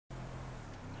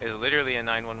It's literally a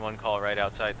 911 call right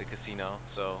outside the casino,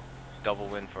 so double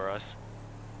win for us.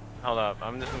 Hold up,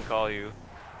 I'm just gonna call you.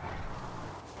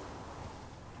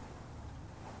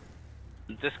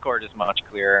 Discord is much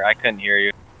clearer. I couldn't hear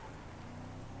you.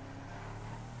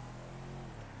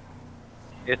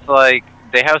 It's like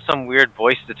they have some weird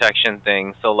voice detection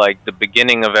thing, so like the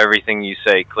beginning of everything you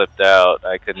say clipped out.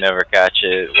 I could never catch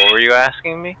it. What were you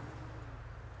asking me?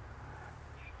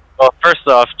 Well, first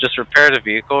off, just repair the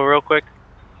vehicle real quick.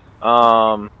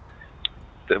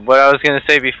 What I was gonna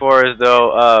say before is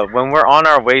though, when we're on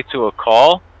our way to a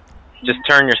call, just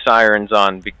turn your sirens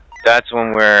on. That's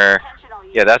when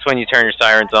that's when you turn your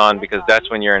sirens on, because that's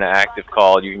when you're in an active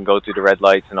call. You can go through the red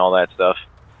lights and all that stuff.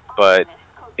 But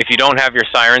if you don't have your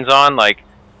sirens on, like,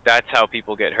 that's how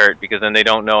people get hurt, because then they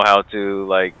don't know how to,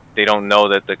 like, they don't know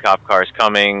that the cop car is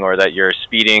coming or that you're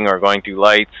speeding or going through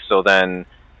lights. So then,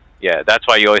 yeah, that's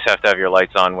why you always have to have your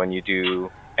lights on when you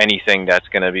do anything that's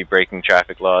going to be breaking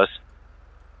traffic laws.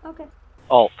 Okay.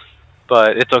 Alt.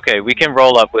 But it's okay. We can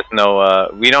roll up with no,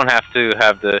 we don't have to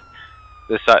have the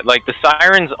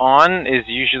sirens on is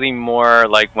usually more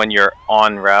like when you're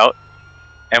en route.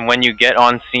 And when you get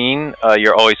on scene,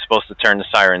 you're always supposed to turn the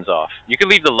sirens off. You can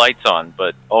leave the lights on,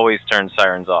 but always turn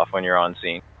sirens off when you're on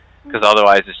scene. Because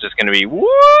otherwise it's just going to be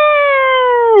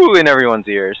woo in everyone's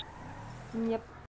ears. Yep.